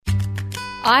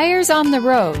Eyres on the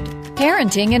Road,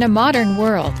 Parenting in a Modern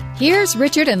World. Here's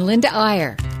Richard and Linda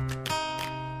Eyre.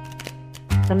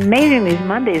 It's amazing these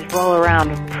Mondays roll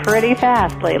around pretty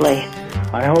fast lately.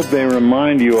 I hope they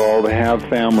remind you all to have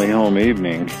family home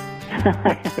evening.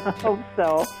 I hope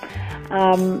so.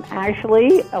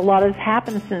 Actually, a lot has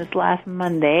happened since last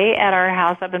Monday at our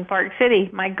house up in Park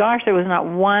City. My gosh, there was not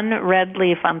one red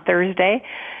leaf on Thursday,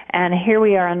 and here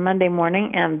we are on Monday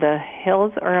morning, and the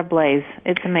hills are ablaze.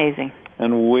 It's amazing.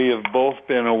 And we have both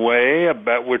been away,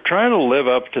 but we're trying to live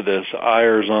up to this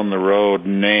Eyres on the Road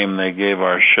name they gave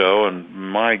our show, and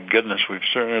my goodness, we've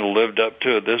certainly lived up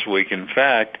to it this week. In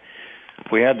fact,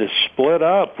 we had to split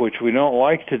up, which we don't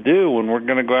like to do when we're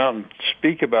going to go out and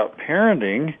speak about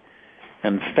parenting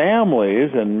and families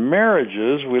and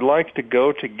marriages. We like to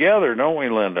go together, don't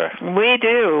we, Linda? We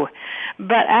do.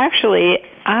 But actually,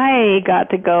 I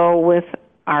got to go with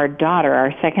our daughter,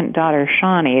 our second daughter,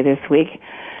 Shawnee, this week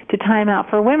to Time Out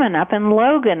for Women up in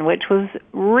Logan, which was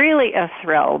really a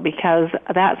thrill because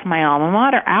that's my alma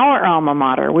mater, our alma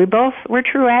mater. We're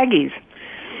true Aggies.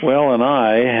 Well, and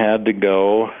I had to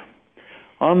go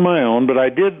on my own, but I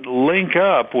did link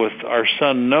up with our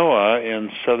son Noah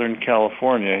in Southern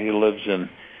California. He lives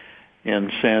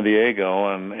in San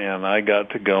Diego, and I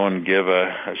got to go and give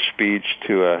a speech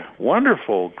to a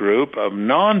wonderful group of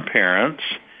non-parents,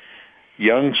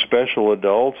 young special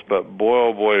adults, but boy,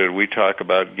 oh boy, did we talk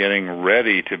about getting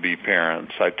ready to be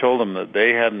parents. I told them that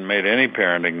they hadn't made any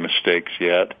parenting mistakes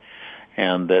yet,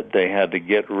 and that they had to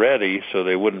get ready so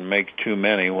they wouldn't make too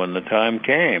many when the time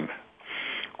came.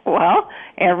 Well,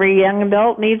 every young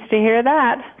adult needs to hear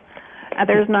that.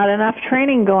 There's not enough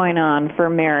training going on for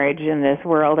marriage in this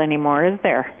world anymore, is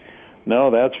there?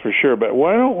 No, that's for sure. But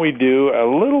why don't we do a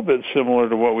little bit similar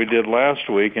to what we did last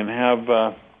week and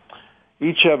have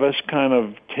each of us kind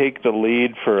of take the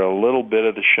lead for a little bit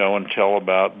of the show and tell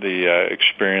about the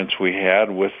experience we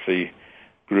had with the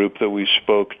group that we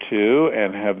spoke to,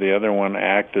 and have the other one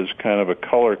act as kind of a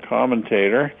color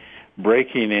commentator,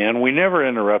 breaking in. We never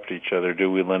interrupt each other,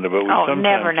 do we, Linda? But we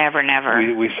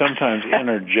never. We sometimes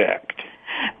interject.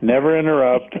 Never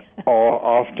interrupt,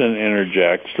 often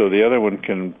interject, so the other one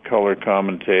can color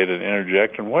commentate and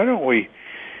interject. And why don't we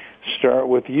start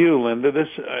with you, Linda? This,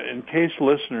 in case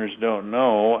listeners don't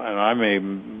know, and I may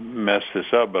mess this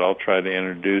up, but I'll try to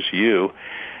introduce you.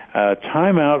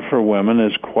 Time Out for Women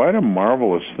is quite a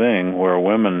marvelous thing where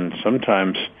women,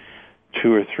 sometimes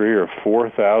 2,000 or 3,000 or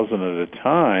 4,000 at a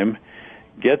time,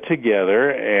 get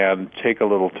together and take a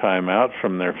little time out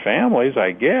from their families,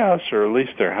 I guess, or at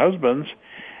least their husbands,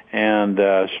 and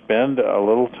spend a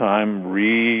little time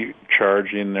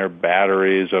recharging their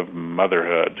batteries of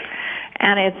motherhood.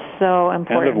 And it's so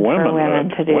important for women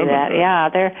to do that. Yeah,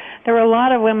 there were a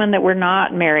lot of women that were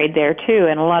not married there, too,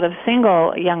 and a lot of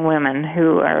single young women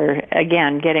who are,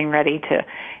 again, getting ready to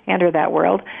enter that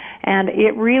world. And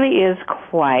it really is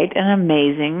quite an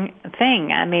amazing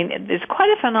thing. I mean, it's quite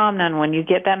a phenomenon when you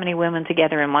get that many women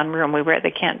together in one room. We were at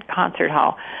the Kent Concert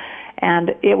Hall,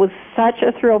 and it was such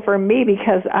a thrill for me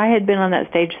because I had been on that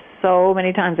stage so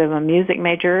many times. I'm a music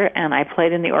major, and I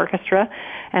played in the orchestra,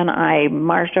 and I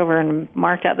marched over and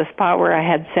marked out the spot where I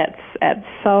had sets at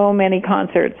so many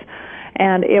concerts.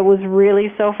 And it was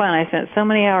really so fun. I spent so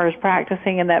many hours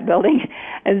practicing in that building.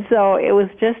 And so it was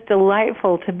just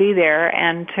delightful to be there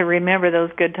and to remember those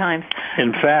good times.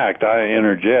 In fact, I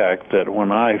interject that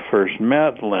when I first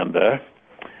met Linda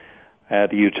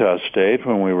at Utah State,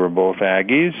 when we were both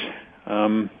Aggies,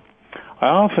 I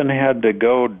often had to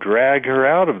go drag her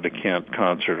out of the Kent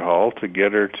Concert Hall to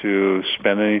get her to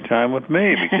spend any time with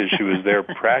me because she was there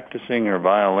practicing her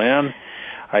violin.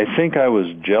 I think I was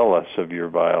jealous of your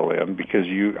violin because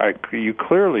you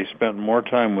clearly spent more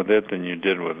time with it than you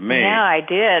did with me. Yeah, I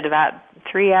did, about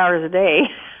 3 hours a day.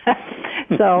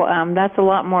 So that's a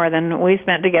lot more than we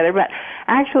spent together. But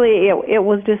actually, it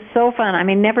was just so fun. I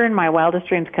mean, never in my wildest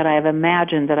dreams could I have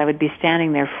imagined that I would be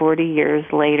standing there 40 years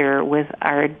later with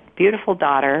our beautiful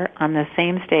daughter on the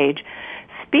same stage,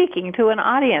 speaking to an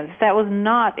audience. That was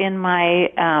not in my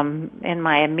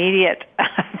immediate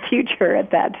future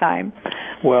at that time.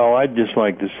 Well, I'd just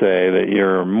like to say that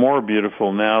you're more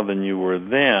beautiful now than you were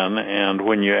then, and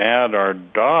when you add our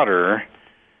daughter,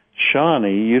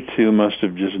 Shawnee, you two must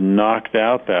have just knocked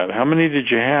out that. How many did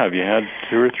you have? You had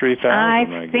 2,000 or 3,000, I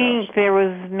think guess. There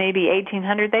was maybe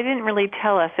 1,800. They didn't really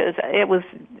tell us. It was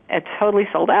totally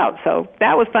sold out, so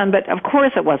that was fun. But, of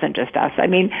course, it wasn't just us. I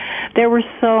mean, there were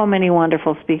so many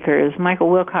wonderful speakers. Michael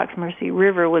Wilcox, Mercy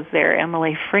River was there,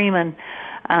 Emily Freeman,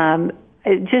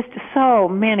 just so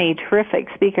many terrific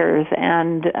speakers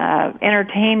and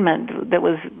entertainment that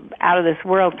was out of this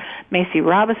world. Macy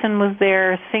Robinson was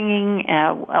there singing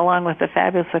along with the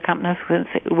fabulous accompanist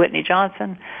Whitney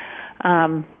Johnson.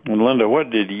 And Linda, what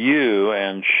did you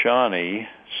and Shawnee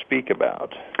speak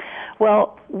about?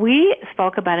 Well, we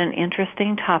spoke about an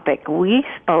interesting topic. We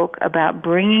spoke about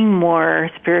bringing more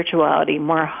spirituality,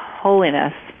 more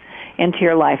holiness into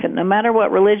your life. And no matter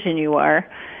what religion you are,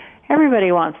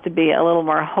 everybody wants to be a little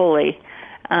more holy.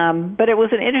 But it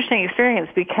was an interesting experience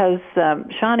because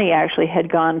Shawnee actually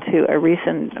had gone to a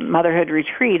recent motherhood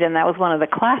retreat, and that was one of the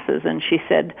classes. And she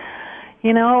said,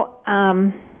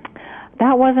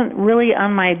 that wasn't really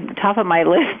on my top of my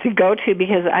list to go to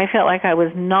because I felt like I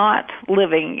was not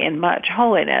living in much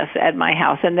holiness at my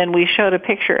house. And then we showed a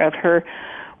picture of her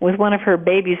with one of her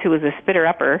babies who was a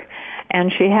spitter-upper,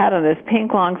 and she had on this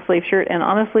pink long-sleeve shirt, and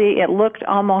honestly, it looked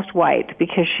almost white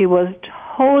because she was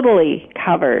totally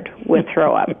covered with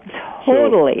throw-up.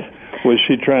 Totally. So was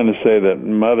she trying to say that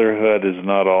motherhood is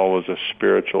not always a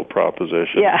spiritual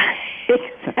proposition? Yeah,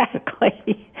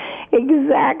 exactly.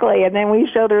 Exactly. And then we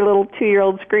showed her little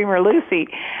 2-year-old screamer, Lucy.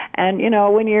 And,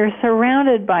 when you're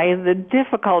surrounded by the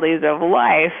difficulties of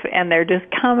life and they're just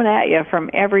coming at you from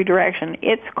every direction,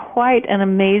 it's quite an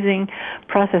amazing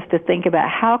process to think about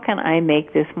how can I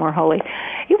make this more holy.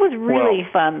 It was really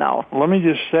fun, though. Let me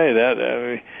just say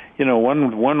that,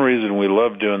 one reason we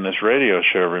love doing this radio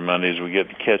show every Monday is we get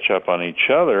to catch up on each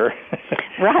other.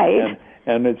 Right.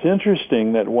 And it's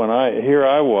interesting that here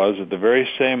I was at the very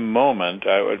same moment.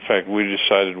 In fact, we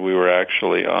decided we were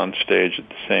actually on stage at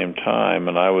the same time,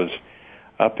 and I was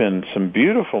up in some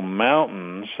beautiful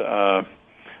mountains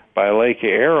by Lake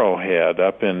Arrowhead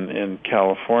up in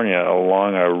California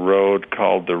along a road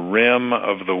called the Rim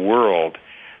of the World,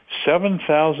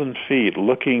 7,000 feet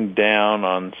looking down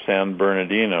on San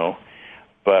Bernardino,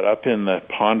 but up in the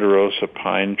ponderosa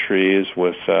pine trees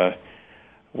with a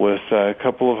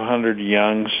couple of hundred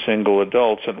young single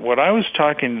adults. And what I was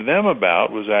talking to them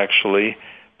about was actually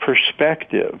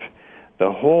perspective,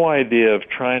 the whole idea of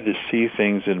trying to see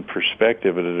things in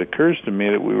perspective. And it occurs to me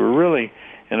that we were really,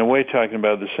 in a way, talking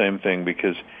about the same thing,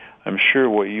 because I'm sure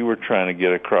what you were trying to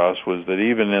get across was that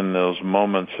even in those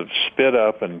moments of spit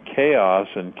up and chaos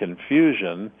and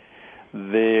confusion,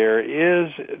 there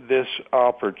is this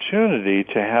opportunity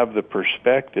to have the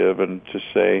perspective and to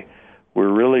say,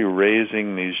 we're really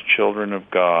raising these children of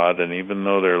God, and even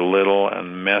though they're little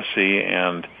and messy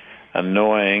and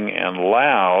annoying and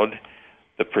loud,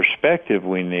 the perspective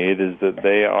we need is that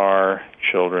they are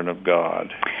children of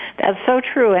God. That's so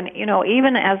true. And,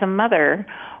 even as a mother,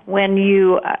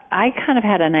 I kind of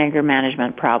had an anger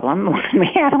management problem when we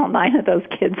had all 9 of those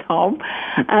kids home.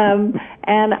 And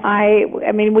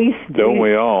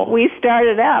we all? We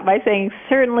started out by saying,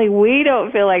 certainly we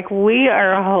don't feel like we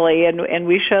are holy. And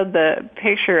we showed the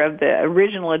picture of the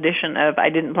original edition of I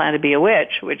Didn't Plan to Be a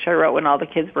Witch, which I wrote when all the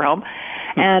kids were home.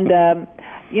 And,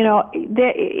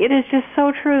 it is just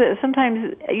so true that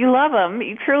sometimes you love them,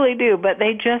 you truly do, but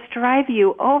they just drive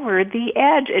you over the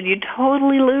edge and you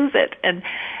totally lose it. And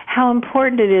how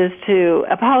important it is to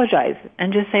apologize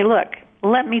and just say, look,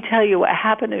 let me tell you what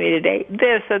happened to me today,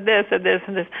 this and this and this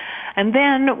and this. And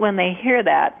then when they hear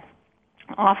that,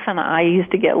 often I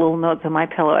used to get little notes on my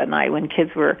pillow at night when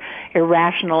kids were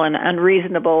irrational and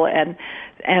unreasonable,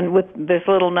 and with this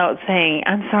little note saying,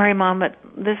 I'm sorry, Mom, but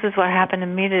this is what happened to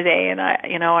me today, and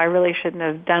I really shouldn't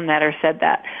have done that or said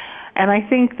that. And I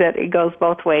think that it goes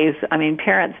both ways. I mean,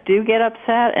 parents do get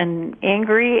upset and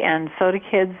angry, and so do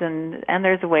kids, and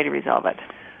there's a way to resolve it.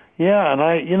 Yeah, and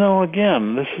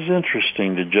again, this is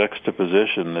interesting to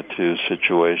juxtaposition the two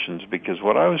situations, because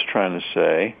what I was trying to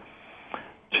say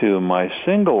to my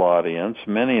single audience,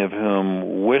 many of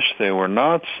whom wish they were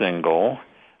not single,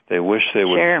 they wish they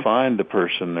would find the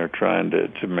person they're trying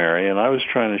to marry, and I was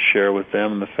trying to share with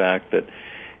them the fact that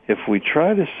if we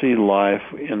try to see life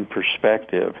in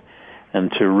perspective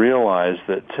and to realize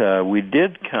that we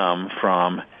did come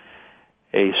from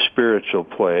a spiritual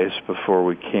place before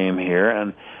we came here,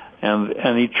 and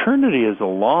eternity is a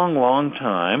long, long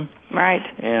time. Right.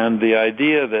 And the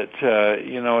idea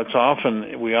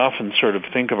that, we often sort of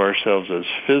think of ourselves as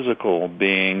physical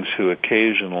beings who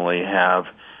occasionally have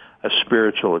a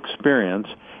spiritual experience.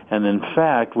 And in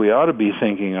fact, we ought to be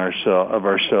thinking of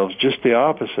ourselves just the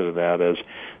opposite of that, as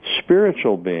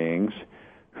spiritual beings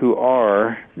who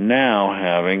are now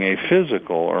having a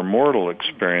physical or mortal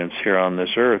experience here on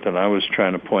this earth. And I was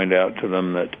trying to point out to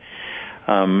them that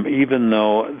even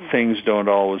though things don't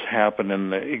always happen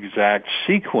in the exact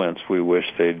sequence we wish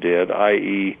they did,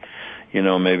 i.e.,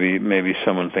 maybe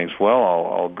someone thinks, well,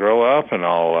 I'll grow up and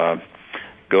I'll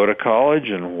go to college,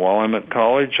 and while I'm at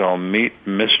college, I'll meet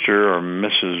Mr. or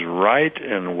Mrs. Right,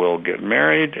 and we'll get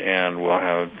married, and we'll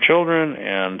have children,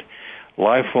 and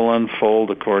life will unfold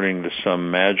according to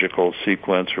some magical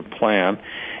sequence or plan.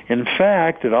 In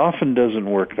fact, it often doesn't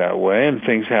work that way, and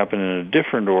things happen in a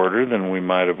different order than we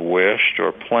might have wished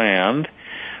or planned.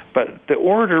 But the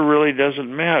order really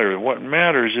doesn't matter. What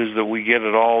matters is that we get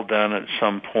it all done at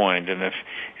some point. And if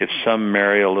some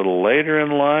marry a little later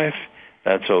in life,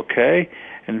 that's okay.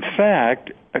 In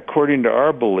fact, according to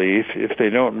our belief, if they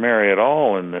don't marry at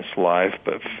all in this life,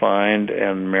 but find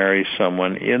and marry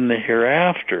someone in the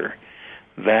hereafter,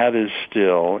 that is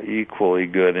still equally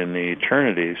good in the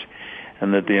eternities.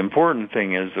 And that the important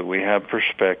thing is that we have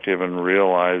perspective and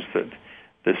realize that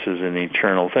this is an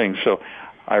eternal thing. So,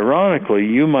 ironically,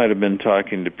 you might have been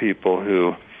talking to people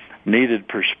who needed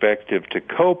perspective to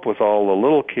cope with all the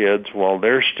little kids while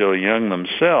they're still young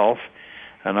themselves,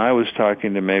 and I was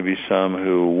talking to maybe some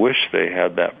who wish they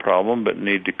had that problem but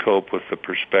need to cope with the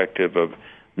perspective of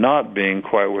not being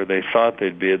quite where they thought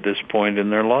they'd be at this point in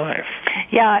their life.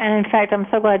 Yeah, and in fact, I'm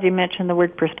so glad you mentioned the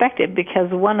word perspective,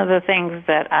 because one of the things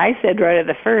that I said right at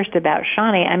the first about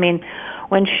Shawnee,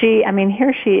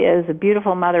 here she is, a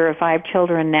beautiful mother of 5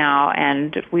 children now,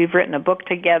 and we've written a book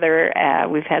together.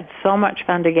 We've had so much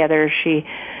fun together. She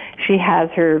has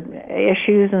her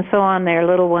issues and so on. Their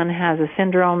little one has a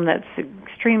syndrome that's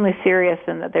extremely serious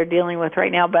and that they're dealing with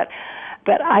right now. But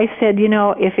I said,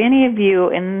 if any of you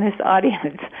in this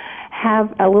audience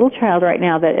have a little child right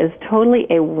now that is totally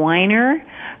a whiner,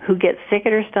 who gets sick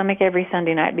at her stomach every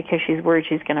Sunday night because she's worried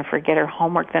she's going to forget her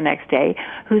homework the next day,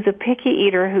 who's a picky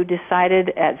eater who decided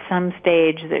at some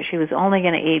stage that she was only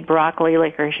going to eat broccoli,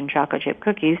 licorice, and chocolate chip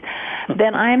cookies,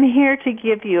 then I'm here to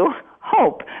give you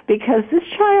hope, because this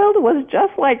child was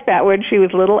just like that when she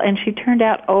was little, and she turned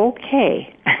out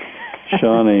okay.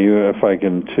 Shawnee, if I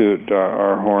can toot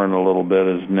our horn a little bit,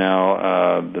 is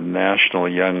now the National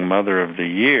Young Mother of the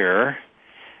Year,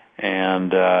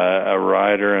 and a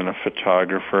writer and a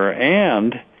photographer,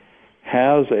 and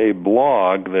has a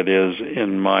blog that is,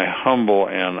 in my humble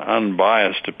and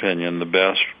unbiased opinion, the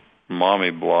best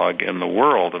mommy blog in the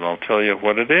world, and I'll tell you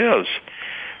what it is.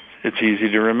 It's easy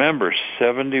to remember,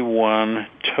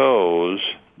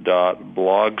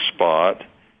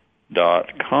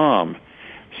 71toes.blogspot.com.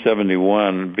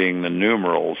 71 being the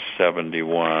numerals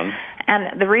 71.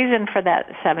 And the reason for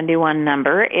that 71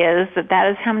 number is that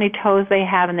is how many toes they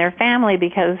have in their family,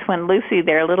 because when Lucy,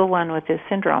 their little one with this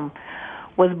syndrome,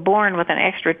 was born with an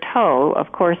extra toe,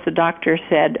 of course the doctor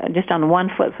said, just on one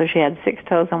foot, so she had 6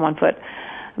 toes on one foot,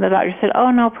 the doctor said,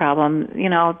 oh, no problem,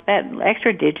 that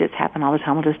extra digits happen all the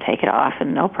time, we'll just take it off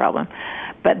and no problem.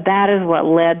 But that is what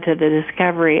led to the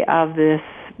discovery of this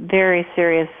very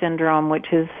serious syndrome,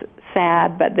 which is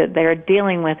sad, but that they're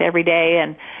dealing with every day,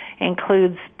 and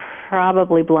includes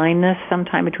probably blindness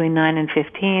sometime between 9 and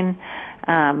 15,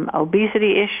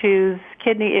 obesity issues,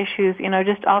 kidney issues,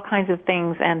 just all kinds of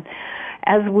things. And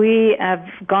as we have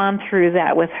gone through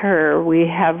that with her, we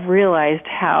have realized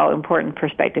how important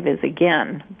perspective is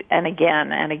again and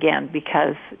again and again,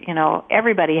 because,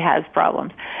 everybody has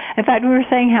problems. In fact, we were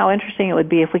saying how interesting it would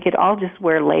be if we could all just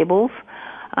wear labels,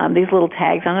 these little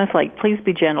tags on us, like, please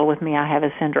be gentle with me, I have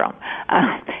a syndrome.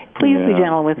 Please be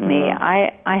gentle with me,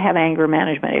 I have anger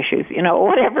management issues,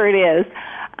 whatever it is.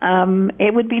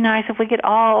 It would be nice if we could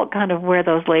all kind of wear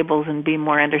those labels and be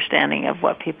more understanding of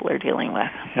what people are dealing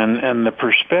with. And the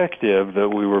perspective that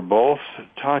we were both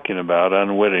talking about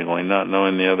unwittingly, not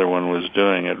knowing the other one was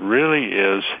doing it, really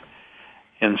is,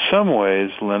 in some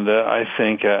ways, Linda, I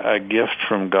think a gift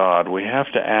from God. We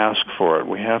have to ask for it.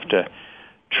 We have to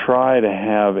try to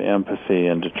have empathy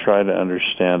and to try to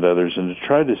understand others and to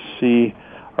try to see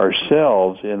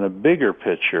ourselves in a bigger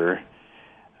picture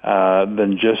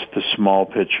than just the small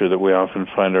picture that we often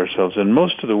find ourselves in.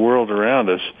 Most of the world around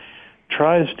us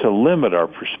tries to limit our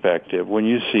perspective. When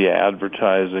you see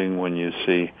advertising, when you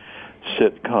see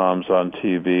sitcoms on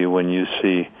TV, when you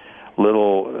see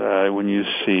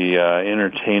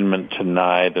Entertainment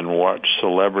Tonight and watch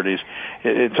celebrities,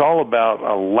 it's all about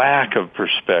a lack of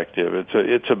perspective.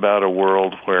 It's about a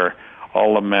world where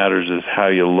all that matters is how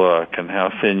you look and how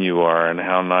thin you are and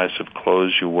how nice of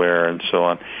clothes you wear and so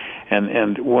on.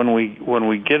 And when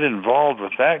we get involved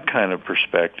with that kind of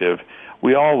perspective,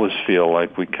 we always feel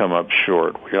like we come up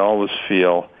short. We always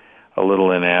feel a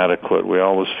little inadequate. We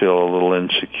always feel a little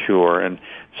insecure. And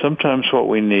sometimes what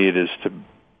we need is to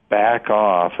back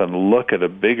off and look at a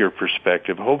bigger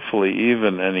perspective, hopefully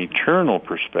even an eternal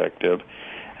perspective,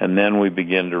 and then we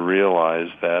begin to realize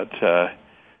that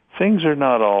things are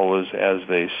not always as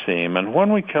they seem. And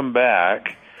when we come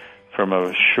back from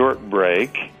a short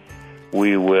break,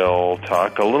 we will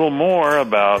talk a little more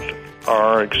about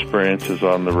our experiences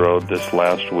on the road this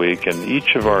last week and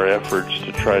each of our efforts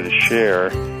to try to share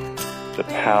the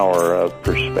power of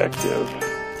perspective.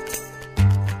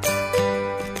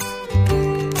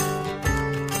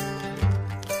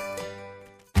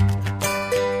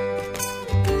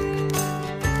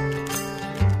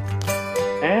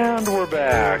 And we're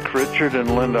back. Richard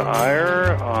and Linda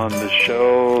Eyre on the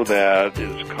show that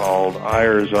is called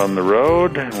Eyre's on the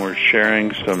Road, and we're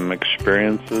sharing some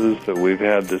experiences that we've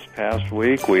had this past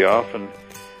week. We often,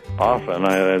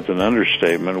 as an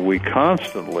understatement, we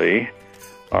constantly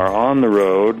are on the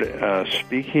road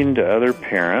speaking to other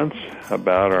parents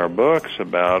about our books,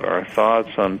 about our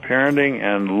thoughts on parenting,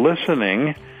 and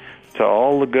listening to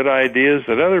all the good ideas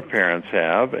that other parents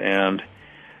have. And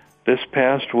this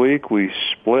past week, we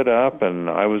split up, and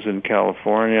I was in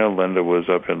California. Linda was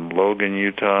up in Logan,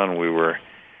 Utah, and we were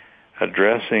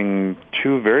addressing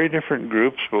two very different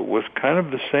groups, but with kind of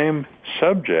the same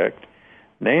subject,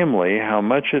 namely how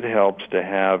much it helps to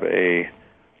have a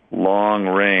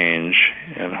long-range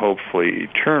and hopefully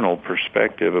eternal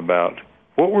perspective about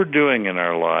what we're doing in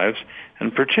our lives,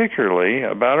 and particularly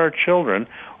about our children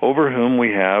over whom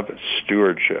we have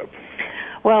stewardship.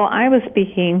 Well, I was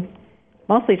speaking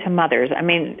mostly to mothers. I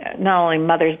mean, not only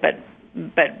mothers, but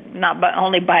not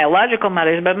only biological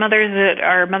mothers, but mothers that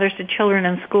are mothers to children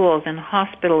in schools and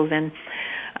hospitals and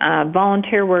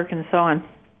volunteer work and so on.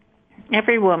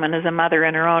 Every woman is a mother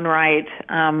in her own right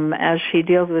as she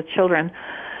deals with children.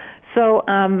 So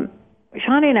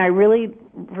Shawnee and I really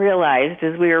realized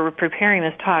as we were preparing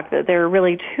this talk that there are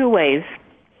really two ways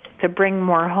to bring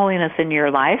more holiness in your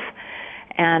life.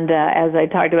 And as I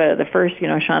talked about at the first,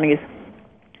 Shawnee's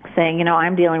saying,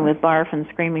 I'm dealing with barf and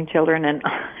screaming children and,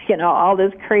 all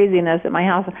this craziness at my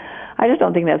house. I just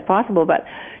don't think that's possible. But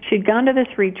she'd gone to this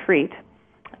retreat,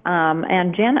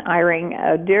 and Jen Eyring,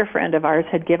 a dear friend of ours,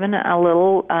 had given a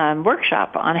little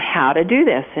workshop on how to do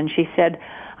this. And she said,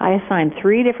 I assigned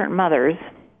 3 different mothers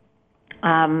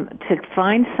to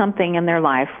find something in their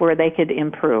life where they could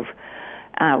improve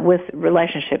with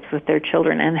relationships with their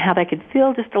children and how they could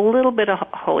feel just a little bit of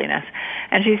holiness.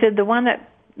 And she said the one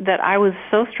that I was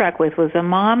so struck with was a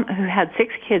mom who had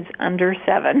 6 kids under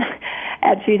 7,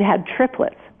 and she'd had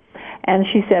triplets. And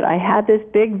she said, I had this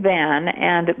big van,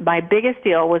 and my biggest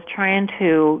deal was trying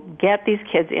to get these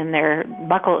kids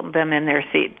buckle them in their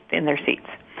seats.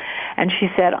 And she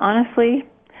said, honestly,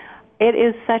 it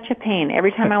is such a pain.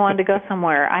 Every time I wanted to go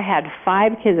somewhere, I had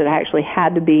 5 kids that actually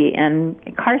had to be in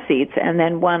car seats and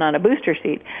then 1 on a booster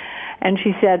seat. And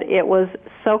she said, it was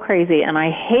so crazy, and I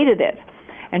hated it.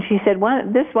 And she said,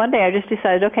 one day I just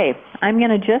decided, okay, I'm going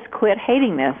to just quit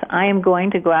hating this. I am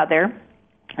going to go out there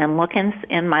and look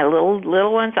in my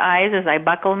little one's eyes as I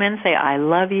buckle them in and say, I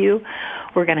love you.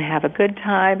 We're going to have a good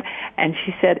time. And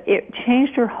she said it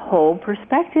changed her whole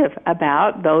perspective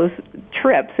about those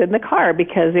trips in the car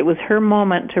because it was her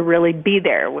moment to really be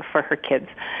there for her kids.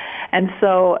 And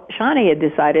so Shawnee had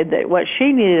decided that what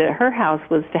she needed at her house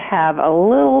was to have a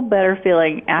little better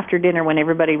feeling after dinner when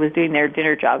everybody was doing their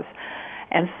dinner jobs.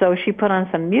 And so she put on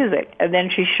some music, and then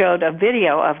she showed a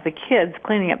video of the kids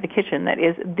cleaning up the kitchen that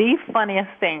is the funniest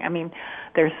thing. I mean,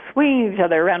 they're swinging each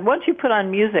other around. Once you put on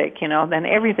music, then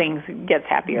everything gets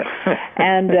happier.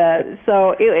 And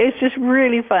so it's just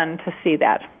really fun to see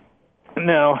that.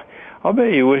 Now, I'll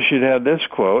bet you wish you'd had this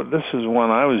quote. This is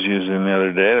one I was using the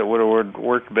other day that would have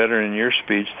worked better in your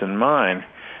speech than mine.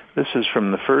 This is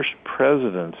from the first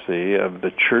presidency of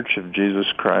the Church of Jesus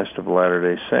Christ of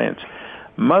Latter-day Saints.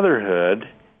 Motherhood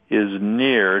is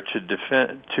near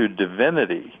to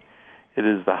divinity. It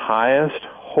is the highest,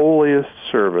 holiest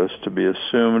service to be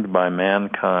assumed by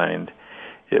mankind.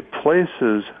 It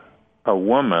places a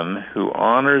woman who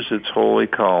honors its holy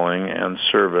calling and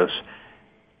service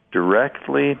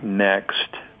directly next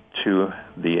to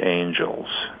the angels.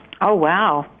 Oh,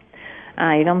 wow.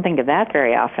 You don't think of that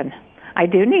very often. I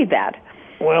do need that.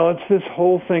 Well, it's this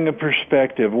whole thing of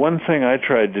perspective. One thing I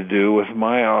tried to do with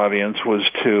my audience was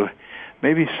to,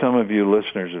 maybe some of you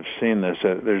listeners have seen this,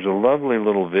 there's a lovely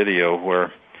little video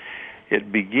where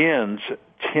it begins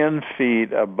 10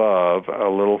 feet above a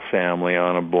little family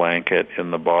on a blanket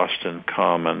in the Boston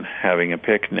Common having a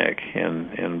picnic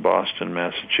in Boston,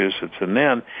 Massachusetts. And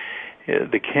then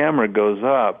the camera goes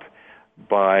up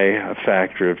by a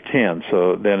factor of 10.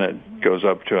 So then it goes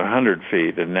up to 100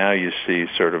 feet, and now you see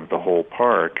sort of the whole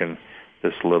park and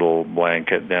this little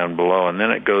blanket down below. And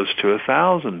then it goes to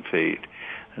 1,000 feet,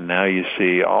 and now you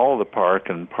see all the park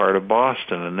and part of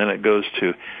Boston. And then it goes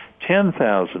to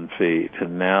 10,000 feet,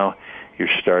 and now you're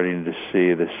starting to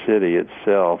see the city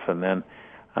itself. And then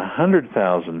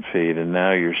 100,000 feet, and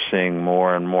now you're seeing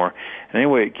more and more. And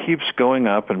anyway, it keeps going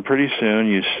up, and pretty soon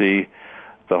you see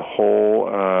the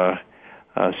whole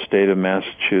state of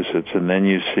Massachusetts, and then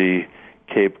you see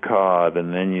Cape Cod,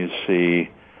 and then you see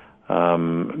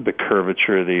the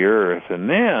curvature of the Earth, and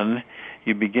then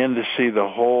you begin to see the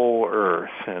whole Earth,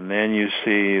 and then you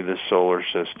see the solar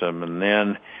system,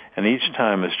 and each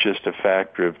time it's just a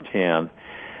factor of 10,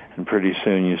 and pretty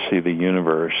soon you see the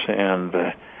universe and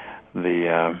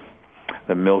the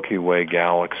Milky Way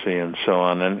galaxy and so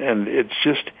on, and it's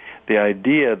just the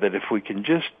idea that if we can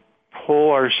just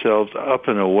pull ourselves up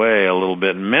and away a little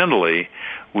bit mentally,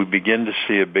 we begin to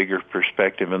see a bigger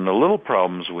perspective, and the little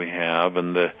problems we have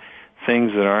and the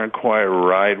things that aren't quite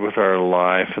right with our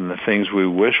life and the things we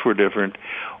wish were different,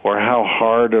 or how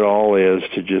hard it all is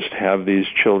to just have these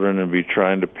children and be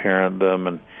trying to parent them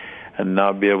and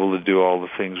not be able to do all the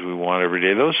things we want every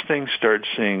day. Those things start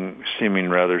seeming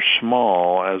rather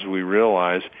small as we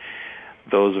realize,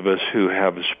 those of us who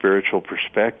have a spiritual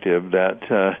perspective,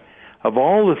 that of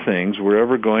all the things we're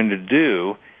ever going to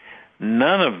do,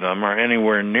 none of them are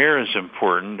anywhere near as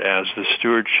important as the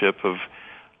stewardship of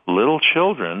little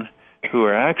children who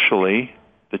are actually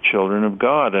the children of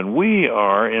God. And we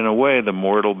are, in a way, the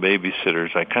mortal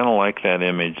babysitters. I kind of like that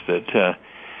image that,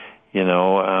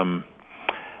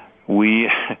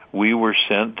 we were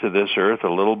sent to this earth a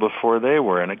little before they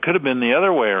were. And it could have been the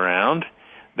other way around.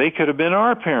 They could have been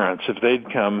our parents if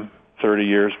they'd come 30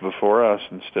 years before us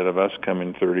instead of us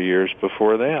coming 30 years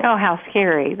before them. Oh, how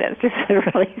scary. That's just a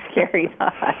really scary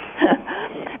thought.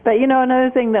 But,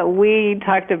 another thing that we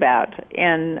talked about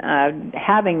in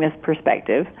having this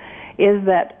perspective is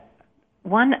that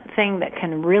one thing that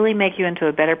can really make you into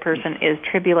a better person is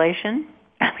tribulation.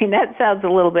 I mean, that sounds a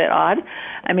little bit odd.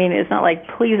 I mean, it's not like,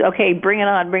 please, okay, bring it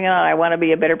on, I want to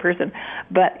be a better person.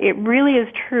 But it really is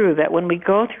true that when we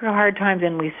go through hard times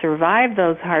and we survive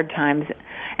those hard times,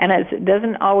 and it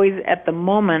doesn't always, at the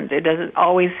moment, it doesn't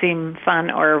always seem fun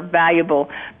or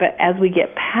valuable, but as we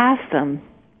get past them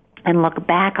and look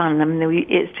back on them,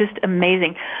 it's just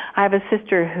amazing. I have a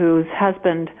sister whose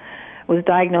husband was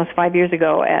diagnosed 5 years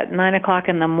ago at 9 o'clock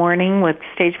in the morning with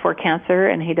stage 4 cancer,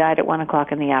 and he died at 1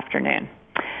 o'clock in the afternoon.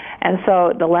 And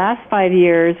so the last 5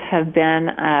 years have been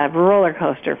a roller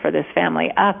coaster for this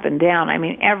family, up and down. I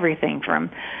mean, everything from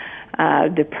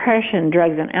depression,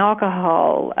 drugs and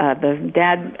alcohol, the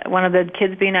dad, one of the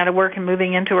kids being out of work and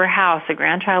moving into her house, a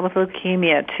grandchild with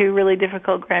leukemia, 2 really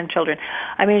difficult grandchildren.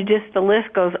 I mean, just the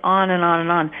list goes on and on and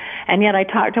on. And yet I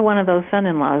talked to one of those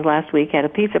son-in-laws last week at a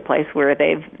pizza place where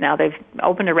they've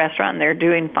opened a restaurant and they're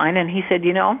doing fine. And he said,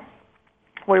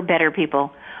 we're better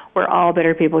people. We're all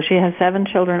better people. She has 7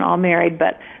 children, all married,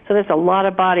 so there's a lot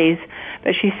of bodies.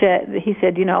 But he said,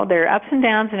 there are ups and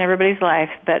downs in everybody's life,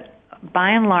 but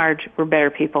by and large, we're better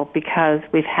people because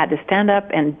we've had to stand up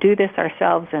and do this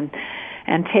ourselves and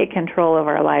take control of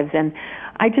our lives. And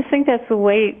I just think that's the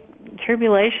way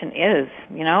tribulation is.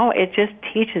 It just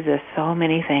teaches us so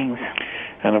many things.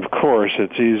 And of course,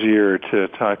 it's easier to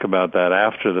talk about that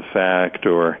after the fact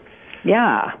or...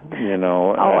 Yeah.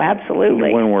 Oh,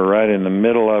 absolutely. When we're right in the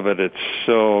middle of it, it's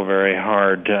so very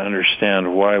hard to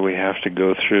understand why we have to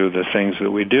go through the things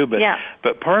that we do.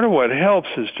 But part of what helps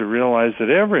is to realize that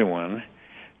everyone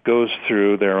goes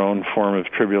through their own form of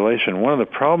tribulation. One of the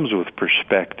problems with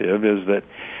perspective is that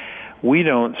we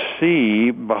don't see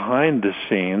behind the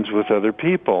scenes with other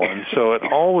people. And so it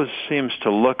always seems to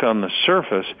look on the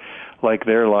surface like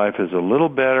their life is a little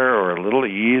better or a little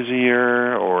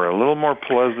easier or a little more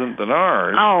pleasant than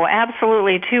ours. Oh,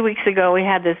 absolutely. 2 weeks ago, we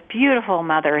had this beautiful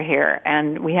mother here,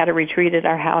 and we had a retreat at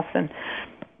our house, and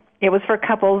it was for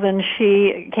couples, and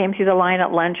she came through the line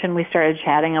at lunch, and we started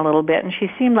chatting a little bit, and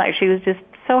she seemed like she was just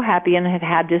so happy and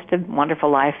had just a wonderful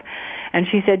life. And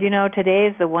she said, today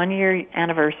is the 1-year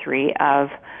anniversary of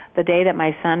the day that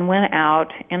my son went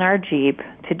out in our Jeep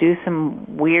to do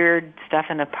some weird stuff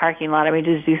in the parking lot. I mean,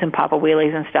 just do some papa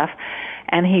wheelies and stuff.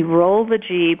 And he rolled the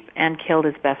Jeep and killed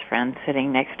his best friend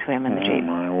sitting next to him in the Jeep. Oh,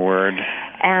 my word.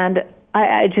 And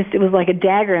it was like a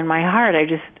dagger in my heart.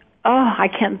 I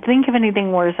can't think of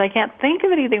anything worse.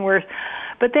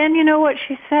 But then, you know what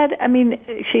she said? I mean,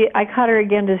 I caught her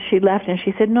again as she left, and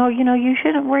she said, no, you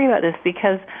shouldn't worry about this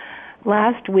because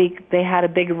last week they had a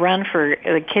big run for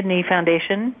the Kidney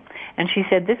Foundation, and she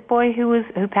said this boy who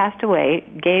passed away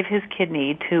gave his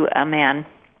kidney to a man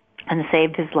and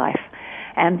saved his life.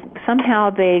 And somehow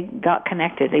they got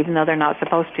connected, even though they're not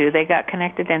supposed to. They got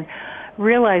connected and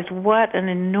realized what an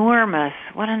enormous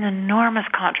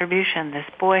contribution this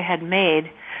boy had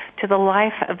made to the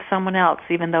life of someone else,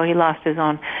 even though he lost his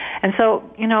own. And so,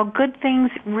 good things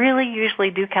really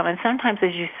usually do come. And sometimes,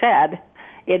 as you said,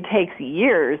 it takes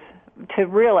years to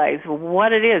realize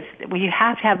what it is. You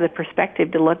have to have the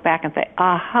perspective to look back and say,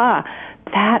 aha,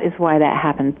 that is why that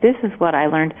happened. This is what I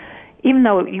learned. Even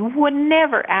though you would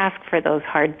never ask for those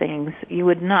hard things, you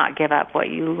would not give up what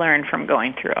you learned from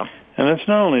going through. And it's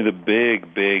not only the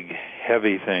big,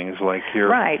 heavy things like you're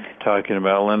talking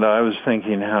about, Linda. I was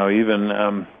thinking how even,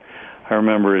 I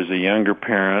remember as a younger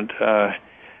parent,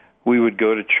 we would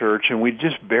go to church and we'd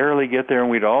just barely get there,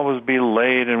 and we'd always be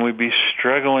late, and we'd be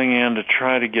struggling in to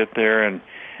try to get there. And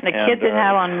the kids would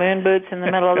have on moon boots in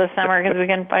the middle of the summer because we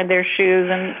couldn't find their shoes.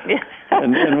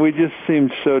 And we just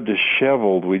seemed so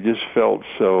disheveled. We just felt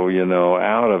so,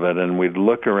 out of it. And we'd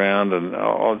look around, and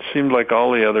it seemed like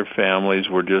all the other families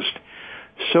were just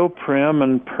so prim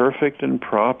and perfect and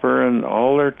proper, and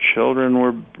all their children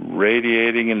were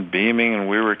radiating and beaming, and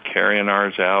we were carrying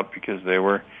ours out because they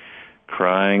were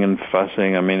crying and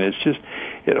fussing. I mean, it's just,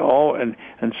 it all, and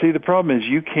see, the problem is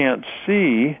you can't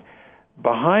see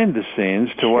behind the scenes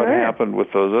to what happened with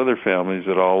those other families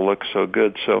that all look so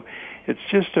good. So it's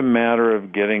just a matter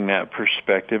of getting that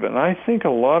perspective. And I think a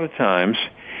lot of times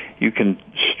you can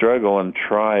struggle and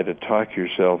try to talk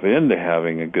yourself into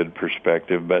having a good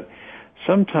perspective, but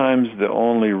sometimes the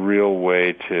only real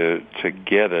way to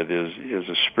get it is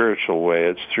a spiritual way.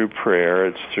 It's through prayer.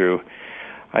 It's through,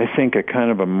 I think, a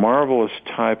kind of a marvelous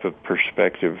type of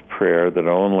perspective prayer that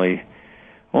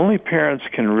only parents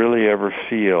can really ever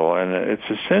feel. And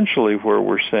it's essentially where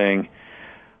we're saying,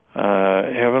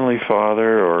 Heavenly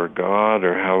Father or God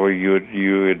or however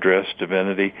you address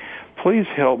divinity, please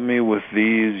help me with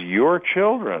these, your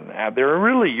children. They're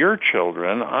really your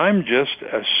children. I'm just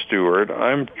a steward.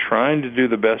 I'm trying to do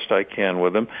the best I can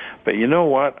with them. But you know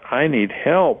what? I need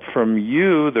help from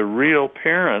you, the real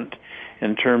parent,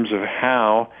 in terms of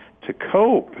how to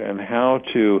cope and how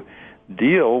to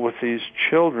deal with these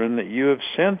children that you have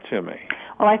sent to me.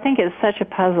 Well, I think it's such a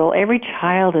puzzle. Every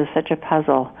child is such a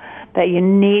puzzle that you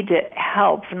need to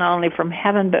help not only from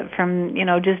heaven, but from,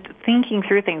 just thinking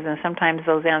through things. And sometimes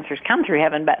those answers come through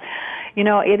heaven. But,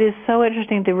 it is so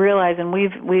interesting to realize, and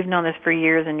we've known this for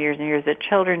years and years and years, that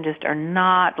children just are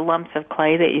not lumps of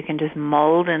clay that you can just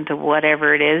mold into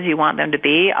whatever it is you want them to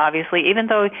be. Obviously, even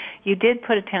though you did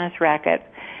put a tennis racket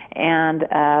and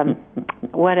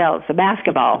what else? A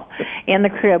basketball in the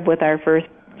crib with our first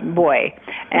boy,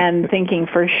 and thinking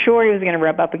for sure he was going to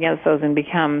rub up against those and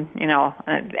become,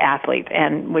 an athlete,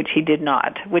 and which he did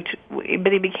not. But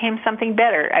he became something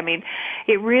better. I mean,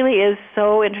 it really is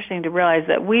so interesting to realize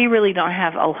that we really don't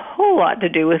have a whole lot to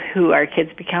do with who our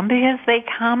kids become, because they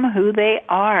come who they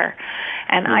are.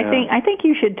 And yeah. I think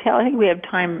you should tell. I think we have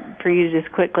time for you to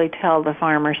just quickly tell the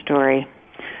farmer story.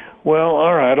 Well,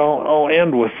 all right, I'll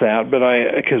end with that,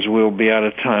 but because we'll be out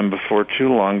of time before too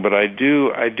long. But I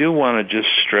do want to just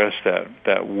stress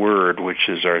that word, which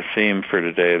is our theme for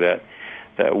today,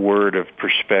 that word of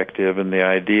perspective, and the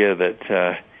idea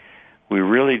that we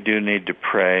really do need to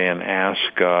pray and ask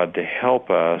God to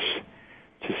help us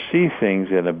to see things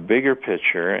in a bigger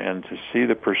picture and to see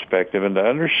the perspective and to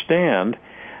understand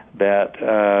that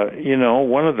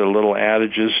one of the little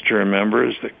adages to remember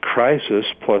is that crisis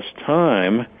plus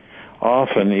time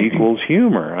often equals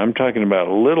humor. I'm talking about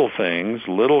little things,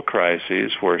 little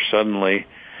crises where suddenly,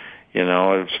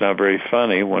 it's not very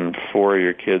funny when 4 of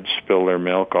your kids spill their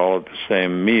milk all at the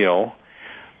same meal.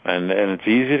 And it's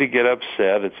easy to get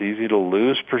upset. It's easy to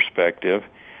lose perspective.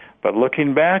 But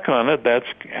looking back on it, that's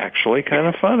actually kind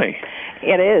of funny.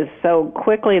 It is. So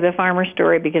quickly, the farmer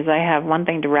story, because I have one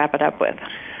thing to wrap it up with.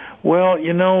 Well,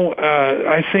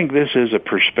 I think this is a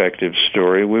perspective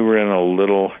story. We were in a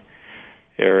little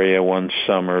area one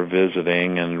summer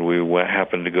visiting, and we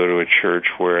happened to go to a church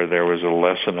where there was a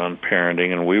lesson on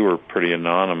parenting, and we were pretty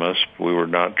anonymous. We were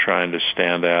not trying to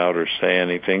stand out or say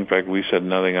anything. In fact, we said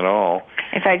nothing at all.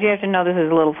 In fact, you have to know this is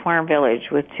a little farm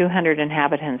village with 200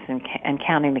 inhabitants and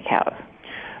counting the cows.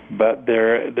 But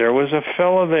there was a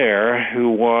fellow there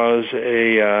who was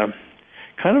a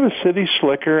kind of a city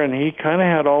slicker, and he kind of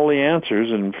had all the answers,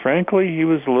 and frankly, he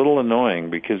was a little annoying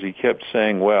because he kept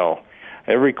saying, well,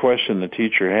 every question the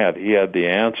teacher had, he had the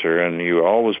answer, and you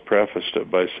always prefaced it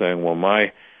by saying, well,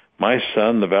 my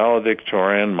son, the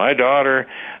valedictorian, my daughter,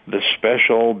 the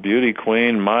special beauty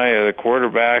queen, my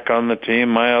quarterback on the team,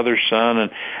 my other son,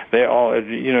 and they all,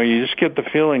 you just get the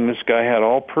feeling this guy had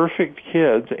all perfect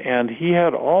kids, and he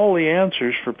had all the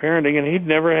answers for parenting, and he'd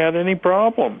never had any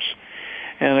problems.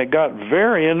 And it got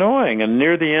very annoying, and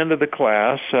near the end of the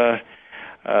class,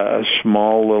 a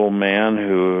small little man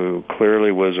who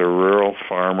clearly was a rural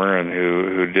farmer and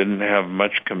who didn't have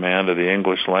much command of the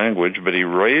English language, but he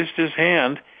raised his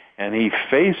hand and he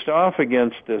faced off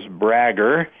against this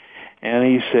bragger, and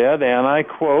he said, and I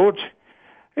quote,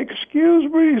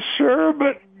 Excuse me, sir,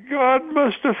 but God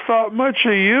must have thought much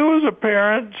of you as a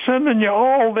parent, sending you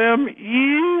all them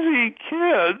easy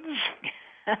kids.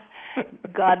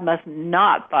 God must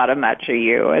not thought of much of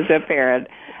you as a parent.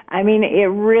 I mean, it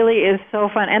really is so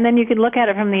fun. And then you can look at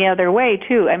it from the other way,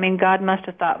 too. I mean, God must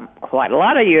have thought quite a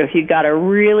lot of you if you got a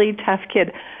really tough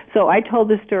kid. So I told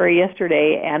this story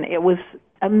yesterday, and it was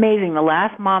amazing. The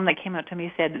last mom that came up to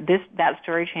me said, that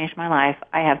story changed my life.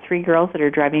 I have 3 girls that are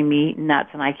driving me nuts,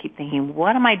 and I keep thinking,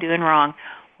 what am I doing wrong?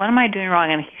 What am I doing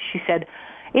wrong? And she said,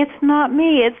 it's not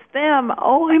me, it's them.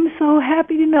 Oh, I'm so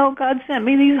happy to know God sent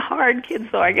me these hard kids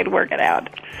so I could work it out.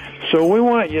 So we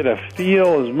want you to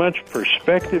feel as much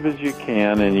perspective as you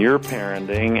can in your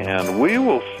parenting, and we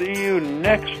will see you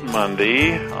next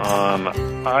Monday on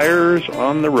Eyres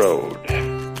on the Road.